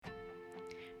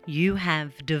You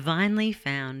have divinely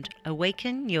found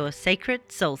Awaken Your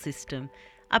Sacred Soul System,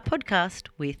 a podcast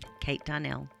with Kate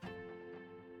Darnell.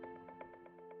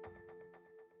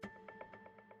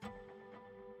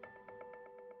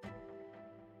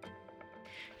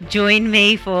 Join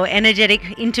me for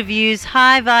energetic interviews,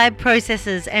 high vibe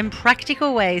processes, and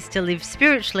practical ways to live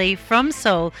spiritually from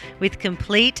soul with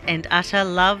complete and utter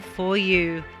love for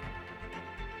you.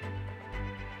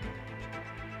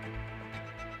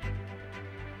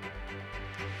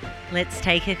 Let's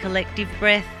take a collective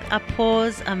breath, a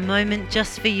pause, a moment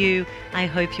just for you. I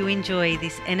hope you enjoy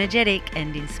this energetic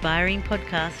and inspiring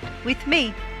podcast with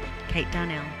me, Kate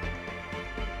Darnell.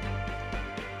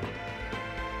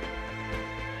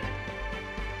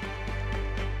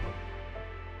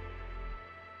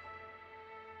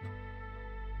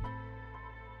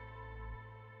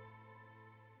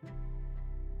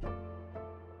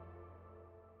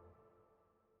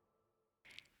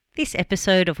 This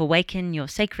episode of Awaken Your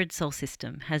Sacred Soul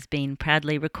System has been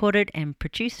proudly recorded and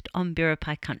produced on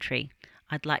Biripi country.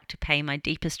 I'd like to pay my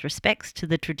deepest respects to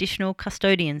the traditional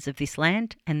custodians of this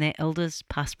land and their elders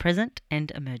past, present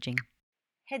and emerging.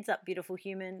 Heads up, beautiful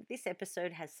human, this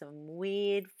episode has some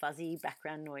weird fuzzy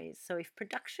background noise, so if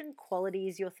production quality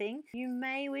is your thing, you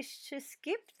may wish to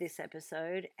skip this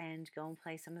episode and go and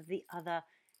play some of the other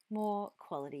more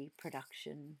quality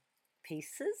production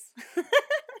pieces.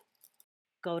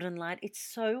 Golden Light, it's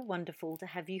so wonderful to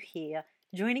have you here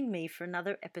joining me for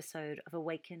another episode of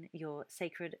Awaken Your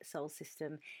Sacred Soul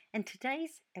System. And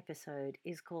today's episode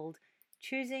is called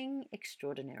Choosing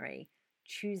Extraordinary,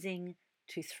 Choosing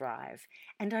to Thrive.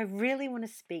 And I really want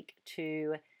to speak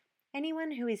to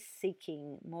anyone who is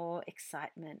seeking more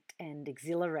excitement and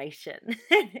exhilaration,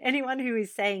 anyone who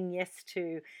is saying yes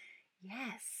to,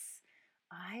 yes,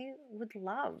 I would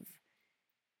love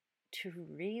to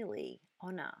really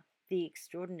honor the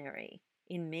extraordinary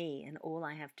in me and all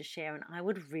I have to share. And I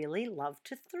would really love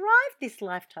to thrive this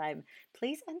lifetime.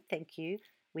 Please and thank you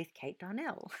with Kate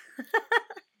Darnell.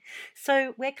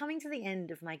 So we're coming to the end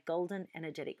of my Golden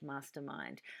Energetic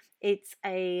Mastermind. It's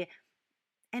a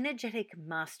energetic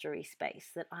mastery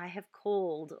space that I have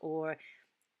called, or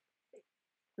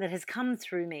that has come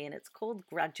through me, and it's called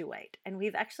Graduate. And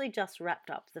we've actually just wrapped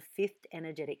up the 5th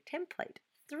energetic template,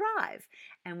 Thrive,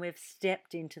 and we've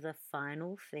stepped into the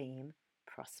final theme,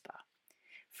 Prosper.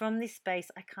 From this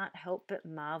space, I can't help but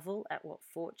marvel at what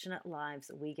fortunate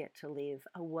lives we get to live,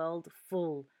 a world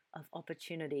full of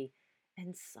opportunity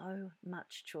and so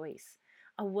much choice,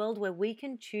 a world where we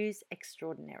can choose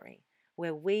extraordinary,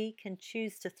 where we can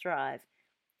choose to thrive,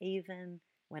 even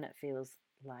when it feels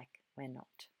like we're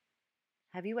not.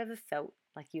 Have you ever felt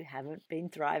like you haven't been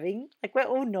thriving? Like, we're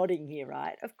all nodding here,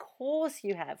 right? Of course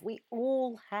you have. We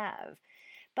all have.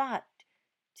 But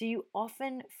do you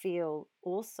often feel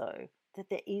also that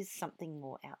there is something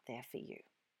more out there for you?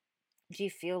 Do you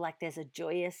feel like there's a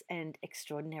joyous and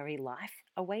extraordinary life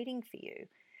awaiting for you?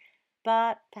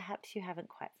 But perhaps you haven't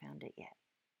quite found it yet.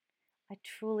 I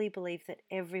truly believe that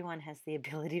everyone has the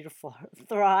ability to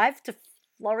thrive, to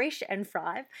flourish and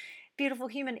thrive. Beautiful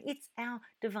human, it's our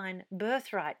divine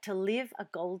birthright to live a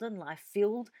golden life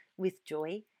filled with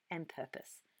joy and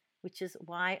purpose, which is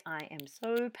why I am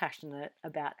so passionate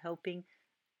about helping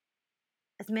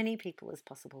as many people as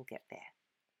possible get there.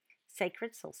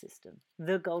 Sacred Soul System,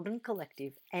 The Golden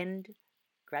Collective, and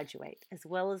Graduate, as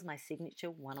well as my signature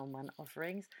one-on-one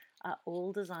offerings, are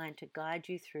all designed to guide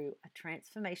you through a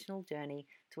transformational journey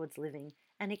towards living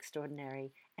an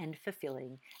extraordinary and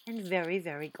fulfilling and very,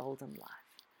 very golden life.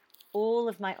 All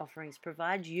of my offerings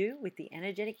provide you with the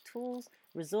energetic tools,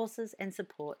 resources, and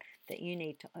support that you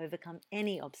need to overcome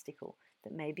any obstacle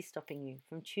that may be stopping you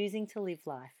from choosing to live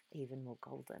life even more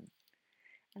golden.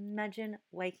 Imagine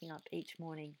waking up each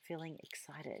morning feeling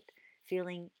excited,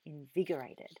 feeling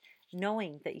invigorated,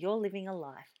 knowing that you're living a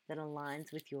life that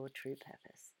aligns with your true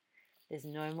purpose. There's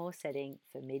no more setting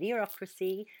for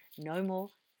mediocrity, no more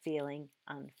feeling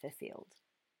unfulfilled.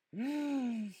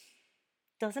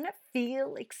 Doesn't it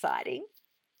feel exciting?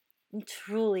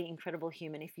 Truly incredible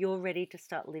human. If you're ready to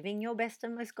start living your best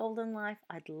and most golden life,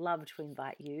 I'd love to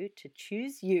invite you to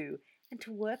choose you and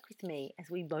to work with me as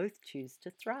we both choose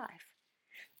to thrive.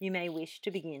 You may wish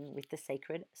to begin with the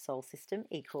Sacred Soul System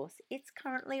e-course. It's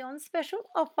currently on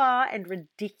special offer and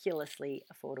ridiculously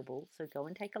affordable, so go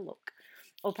and take a look.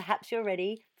 Or perhaps you're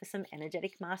ready for some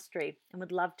energetic mastery and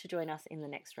would love to join us in the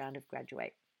next round of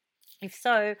Graduate. If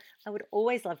so, I would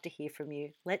always love to hear from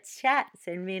you. Let's chat.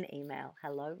 Send me an email,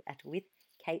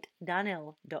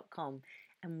 hello@withkatedarnell.com,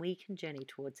 and we can journey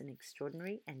towards an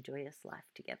extraordinary and joyous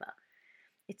life together.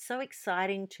 It's so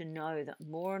exciting to know that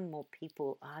more and more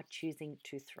people are choosing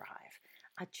to thrive,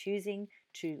 are choosing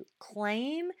to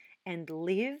claim and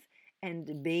live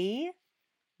and be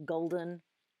golden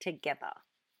together.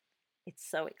 It's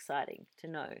so exciting to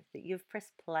know that you've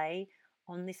pressed play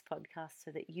on this podcast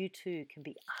so that you too can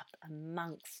be up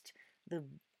amongst the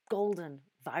golden,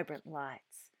 vibrant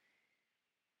lights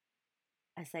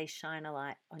as they shine a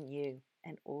light on you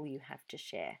and all you have to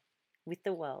share with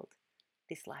the world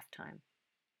this lifetime.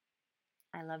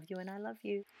 I love you and I love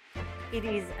you. It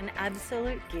is an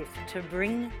absolute gift to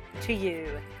bring to you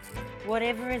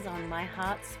whatever is on my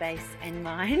heart space and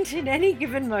mind in any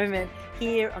given moment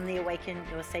here on the Awaken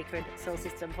Your Sacred Soul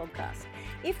System podcast.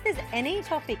 If there's any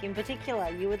topic in particular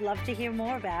you would love to hear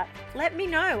more about, let me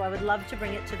know. I would love to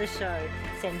bring it to the show.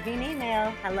 Send me an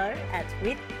email,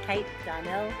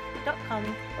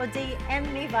 hello@withkatedarnell.com, or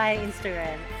DM me via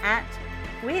Instagram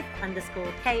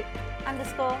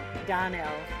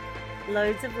 @with_Kate_Darnell.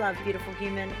 Loads of love, beautiful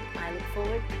human. I look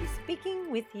forward to speaking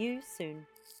with you soon.